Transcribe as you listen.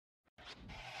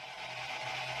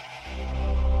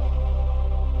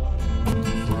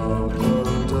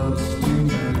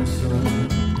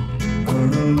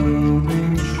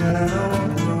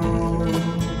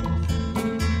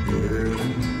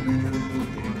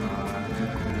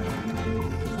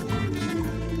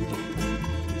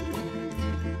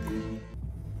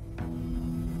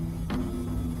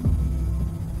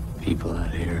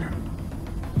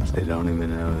don't even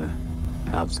know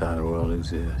the outside world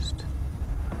exists.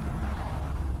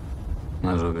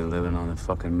 Might as well be living on the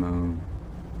fucking moon.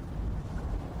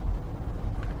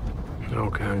 There's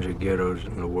all kinds of ghettos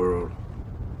in the world.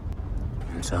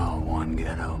 It's all one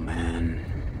ghetto, man.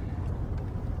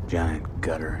 Giant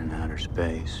gutter in outer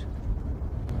space.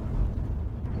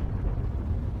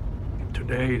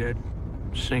 Today, that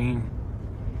scene,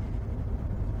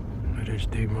 that is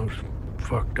the most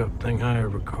fucked up thing I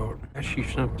ever caught. Ask you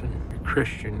something. You're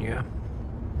Christian, yeah?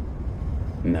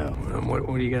 No. What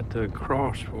do you got the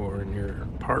cross for in your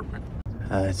apartment?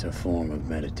 It's a form of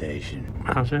meditation.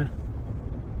 How's that?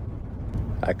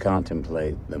 I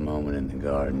contemplate the moment in the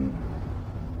garden,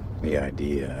 the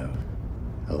idea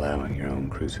of allowing your own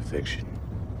crucifixion.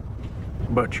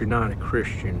 But you're not a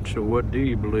Christian, so what do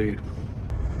you believe?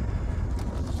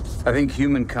 I think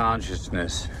human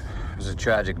consciousness was a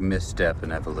tragic misstep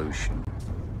in evolution.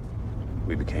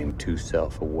 We became too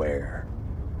self-aware.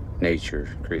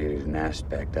 Nature created an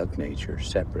aspect of nature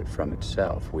separate from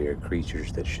itself. We are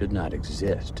creatures that should not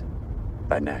exist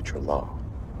by natural law.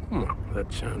 Well,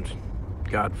 that sounds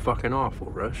god-fucking awful,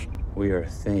 Russ. We are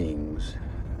things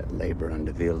that labor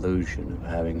under the illusion of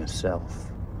having a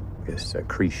self, this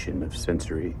accretion of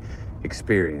sensory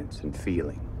experience and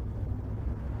feeling.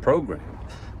 Programmed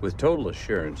with total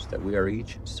assurance that we are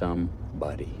each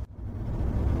somebody,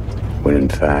 when in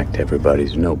fact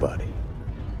everybody's nobody.